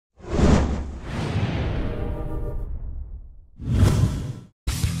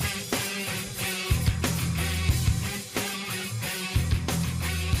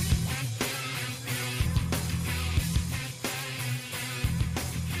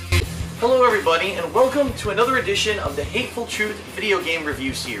Hello everybody, and welcome to another edition of the Hateful Truth video game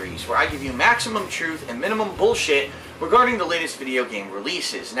review series, where I give you maximum truth and minimum bullshit regarding the latest video game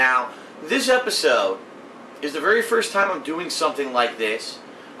releases. Now, this episode is the very first time I'm doing something like this.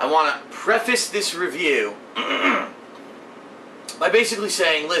 I want to preface this review by basically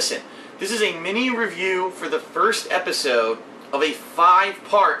saying, listen, this is a mini review for the first episode of a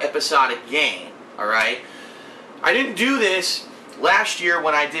 5-part episodic game, alright? I didn't do this last year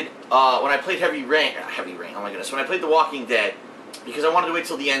when I did, when I played Heavy Rain, oh my goodness, when I played The Walking Dead, because I wanted to wait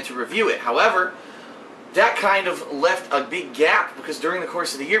till the end to review it. However, that kind of left a big gap, because during the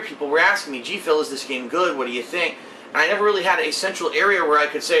course of the year, people were asking me, gee Phil, is this game good, what do you think? And I never really had a central area where I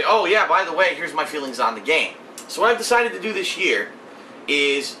could say, oh yeah, by the way, here's my feelings on the game. So what I've decided to do this year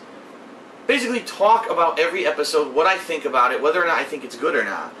is basically talk about every episode, what I think about it, whether or not I think it's good or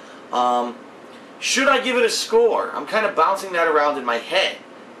not. Should I give it a score? I'm kind of bouncing that around in my head,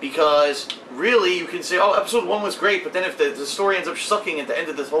 because really you can say, oh, episode 1 was great, but then if the story ends up sucking at the end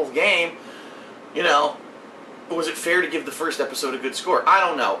of this whole game, you know, was it fair to give the first episode a good score? I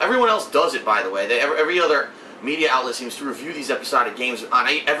don't know. Everyone else does it, by the way. Every other media outlet seems to review these episodic games on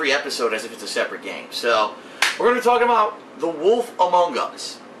every episode as if it's a separate game. So, we're going to be talking about The Wolf Among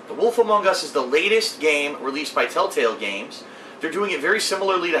Us. The Wolf Among Us is the latest game released by Telltale Games. They're doing it very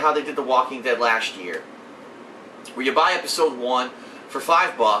similarly to how they did The Walking Dead last year, where you buy episode 1 for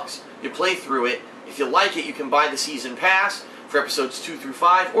 $5, you play through it. If you like it, you can buy the season pass for episodes 2 through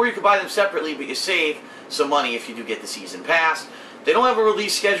 5, or you can buy them separately, but you save some money if you do get the season pass. They don't have a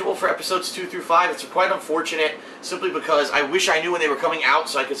release schedule for episodes 2 through 5. It's quite unfortunate, simply because I wish I knew when they were coming out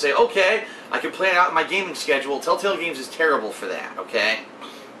so I could say, okay, I can plan out my gaming schedule. Telltale Games is terrible for that, okay?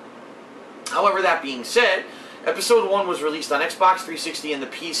 However, that being said, Episode 1 was released on Xbox 360 and the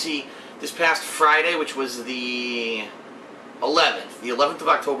PC this past Friday, which was the 11th of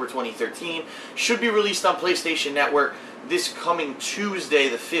October 2013. Should be released on PlayStation Network this coming Tuesday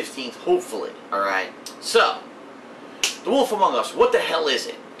the 15th, hopefully. Alright, so, The Wolf Among Us, what the hell is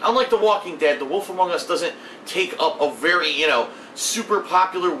it? Unlike The Walking Dead, The Wolf Among Us doesn't take up a very, super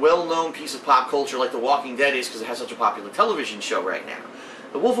popular, well-known piece of pop culture like The Walking Dead is, because it has such a popular television show right now.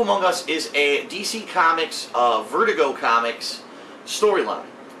 The Wolf Among Us is a DC Comics, Vertigo Comics storyline,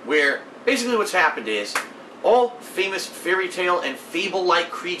 where basically what's happened is all famous fairy tale and fable-like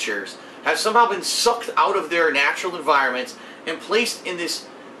creatures have somehow been sucked out of their natural environments and placed in this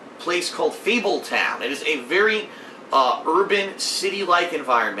place called Fabletown. It is a very urban, city-like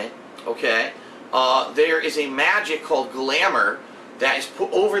environment, okay? There is a magic called glamour that is put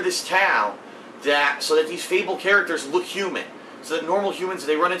over this town so that these fable characters look human. So that normal humans,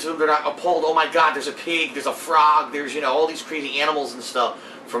 they run into them, they're not appalled, oh my god, there's a pig, there's a frog, there's, all these crazy animals and stuff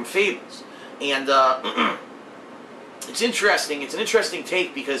from fables. And, it's interesting, it's an interesting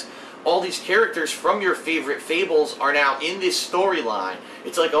take, because all these characters from your favorite fables are now in this storyline.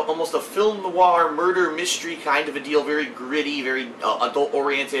 It's like almost a film noir, murder mystery kind of a deal, very gritty, very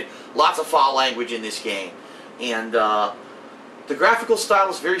adult-oriented, lots of foul language in this game. And, the graphical style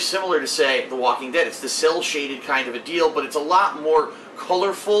is very similar to, say, The Walking Dead. It's the cel-shaded kind of a deal, but it's a lot more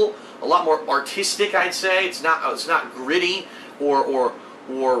colorful, a lot more artistic, I'd say. It's not gritty or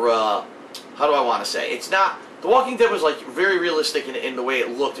how do I want to say? It's not. The Walking Dead was like very realistic in the way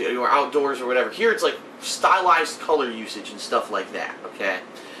it looked, or outdoors or whatever. Here it's like stylized color usage and stuff like that. Okay.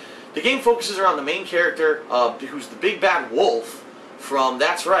 The game focuses around the main character, who's the big bad wolf from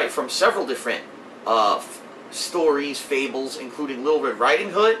several different stories, fables, including Little Red Riding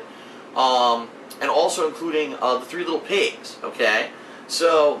Hood, and also including the Three Little Pigs, okay?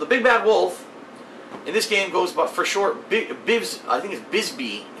 So, the Big Bad Wolf, in this game goes by, for short, Bibs, I think it's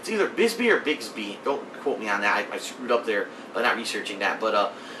Bisbee. It's either Bisbee or Bigsby. Don't quote me on that. I screwed up there by not researching that.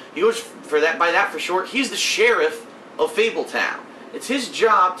 But he goes by that for short. He's the sheriff of Fabletown. It's his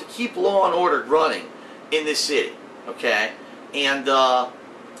job to keep law and order running in this city, okay? And,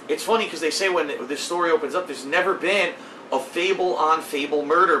 it's funny because they say when this story opens up, there's never been a fable-on-fable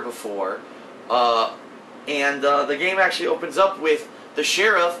murder before. The game actually opens up with the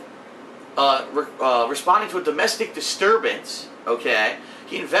sheriff responding to a domestic disturbance, okay?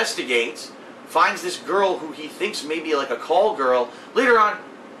 He investigates, finds this girl who he thinks may be like a call girl. Later on,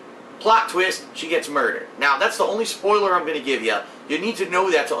 plot twist, she gets murdered. Now, that's the only spoiler I'm going to give you. You need to know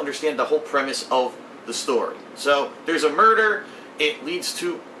that to understand the whole premise of the story. So, there's a murder. It leads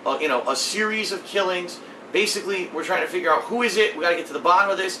to a series of killings. Basically, we're trying to figure out who is it. We got to get to the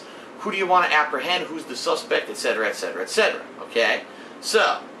bottom of this. Who do you want to apprehend? Who's the suspect? Etc. Etc. Etc. Okay.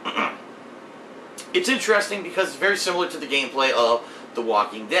 So it's interesting because it's very similar to the gameplay of The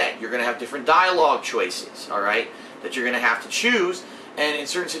Walking Dead. You're going to have different dialogue choices. All right, that you're going to have to choose, And in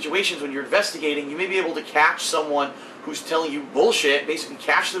certain situations when you're investigating, you may be able to catch someone who's telling you bullshit, basically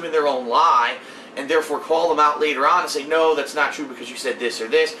catch them in their own lie, and therefore call them out later on and say, no, that's not true because you said this or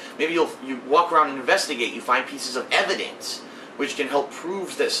this. Maybe you walk around and investigate. You find pieces of evidence which can help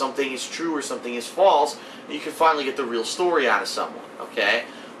prove that something is true or something is false, and you can finally get the real story out of someone, okay?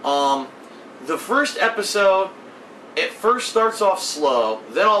 The first episode, it first starts off slow,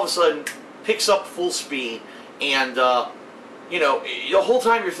 then all of a sudden picks up full speed, and you know, the whole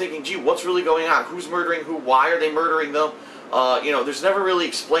time you're thinking, gee, what's really going on? Who's murdering who? Why are they murdering them? You know, there's never really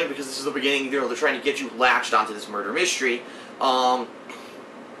explained because this is the beginning. You know, they're trying to get you latched onto this murder mystery. You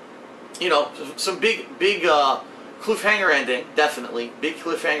know, some big cliffhanger ending, definitely big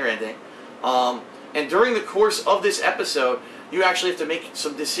cliffhanger ending. And during the course of this episode, you actually have to make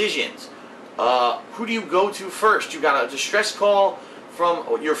some decisions. Who do you go to first? You got a distress call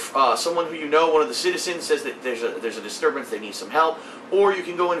from your someone who you know, one of the citizens says that there's a disturbance, they need some help, or you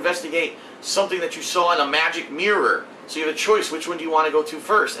can go investigate something that you saw in a magic mirror. So you have a choice, which one do you want to go to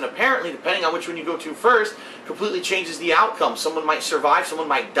first? And apparently, depending on which one you go to first, completely changes the outcome. Someone might survive, someone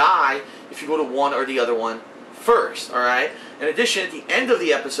might die if you go to one or the other one first, alright? In addition, at the end of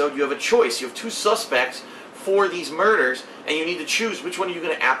the episode, you have a choice. You have two suspects for these murders, and you need to choose which one are you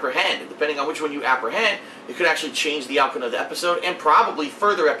going to apprehend. And depending on which one you apprehend, it could actually change the outcome of the episode, and probably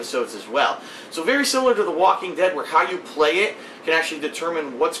further episodes as well. So very similar to The Walking Dead, where how you play it can actually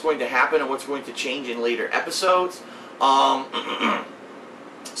determine what's going to happen and what's going to change in later episodes.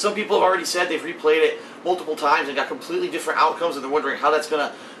 Some people have already said they've replayed it multiple times and got completely different outcomes, and they're wondering how that's going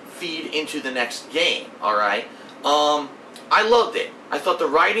to feed into the next game, alright? I loved it. I thought the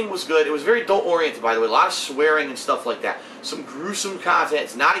writing was good. It was very adult-oriented, by the way. A lot of swearing and stuff like that. Some gruesome content.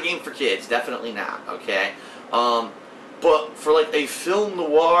 It's not a game for kids. Definitely not, okay? But for like a film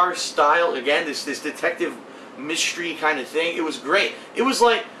noir style, again, this detective mystery kind of thing, it was great. It was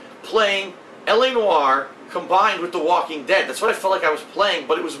like playing L.A. Noire combined with The Walking Dead. That's what I felt like I was playing,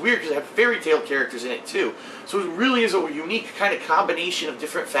 but it was weird because it had fairy tale characters in it too. So it really is a unique kind of combination of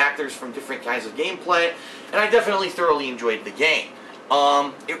different factors from different kinds of gameplay, and I definitely thoroughly enjoyed the game.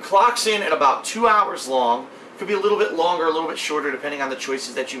 It clocks in at about 2 hours long. It could be a little bit longer, a little bit shorter, depending on the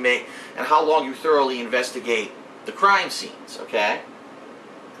choices that you make and how long you thoroughly investigate the crime scenes, okay?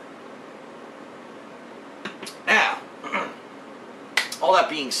 Now, all that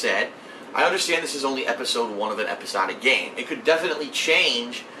being said, I understand this is only episode 1 of an episodic game. It could definitely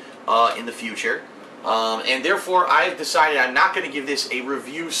change in the future, and therefore I've decided I'm not going to give this a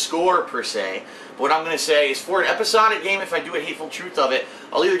review score per se. But what I'm going to say is, for an episodic game, if I do a Hateful Truth of it,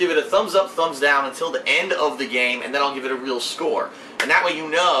 I'll either give it a thumbs up, thumbs down until the end of the game, and then I'll give it a real score. And that way you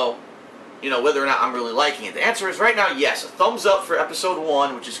know whether or not I'm really liking it. The answer is right now, yes, a thumbs up for episode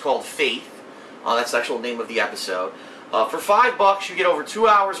 1, which is called Faith. That's the actual name of the episode. For $5, you get over 2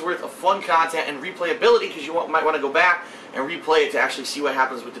 hours worth of fun content and replayability, because you might want to go back and replay it to actually see what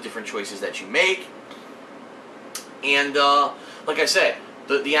happens with the different choices that you make. And like I said,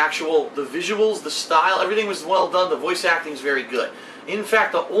 the visuals, the style, everything was well done. The voice acting is very good. In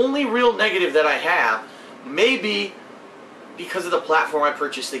fact, the only real negative that I have may be because of the platform I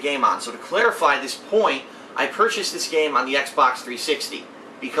purchased the game on. So to clarify this point, I purchased this game on the Xbox 360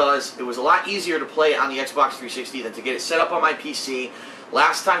 because it was a lot easier to play it on the Xbox 360 than to get it set up on my PC.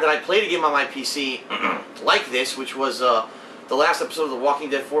 Last time that I played a game on my PC like this, which was the last episode of The Walking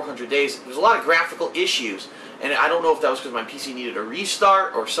Dead 400 Days, there was a lot of graphical issues. And I don't know if that was because my PC needed a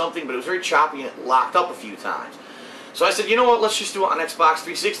restart or something, but it was very choppy and it locked up a few times. So I said, you know what, let's just do it on Xbox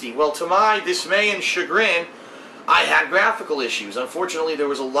 360. Well, to my dismay and chagrin, I had graphical issues. Unfortunately, there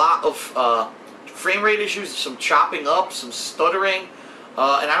was a lot of frame rate issues, some chopping up, some stuttering.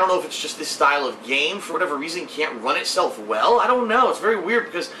 And I don't know if it's just this style of game, for whatever reason, can't run itself well. I don't know. It's very weird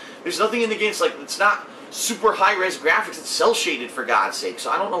because there's nothing in the game. It's not super high-res graphics. It's cel-shaded, for God's sake. So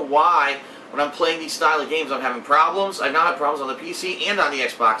I don't know why, when I'm playing these style of games, I'm having problems. I've now had problems on the PC and on the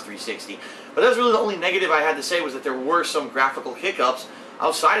Xbox 360. But that's really the only negative I had to say, was that there were some graphical hiccups.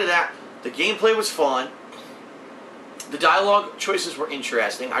 Outside of that, the gameplay was fun. The dialogue choices were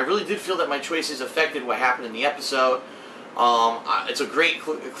interesting. I really did feel that my choices affected what happened in the episode. It's a great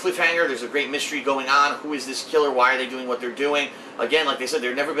cliffhanger. There's a great mystery going on. Who is this killer? Why are they doing what they're doing? Again, like I said,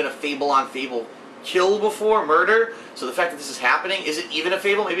 there's never been a fable-on-fable kill before, murder. So the fact that this is happening, is it even a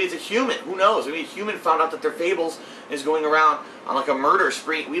fable? Maybe it's a human. Who knows? Maybe a human found out that they're fables and is going around on like a murder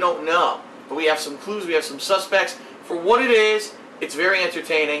spree. We don't know. But we have some clues. We have some suspects. For what it is, it's very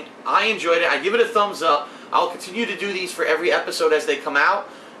entertaining. I enjoyed it. I give it a thumbs up. I'll continue to do these for every episode as they come out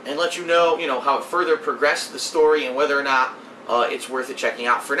and let you know, how it further progressed the story and whether or not it's worth it checking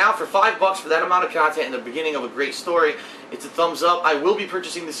out. For now, for $5 for that amount of content and the beginning of a great story, it's a thumbs up. I will be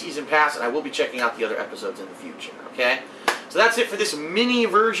purchasing the season pass, and I will be checking out the other episodes in the future, okay? So that's it for this mini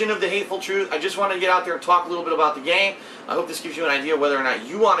version of The Hateful Truth. I just wanted to get out there and talk a little bit about the game. I hope this gives you an idea whether or not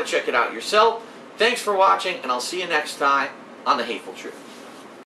you want to check it out yourself. Thanks for watching, and I'll see you next time on The Hateful Truth.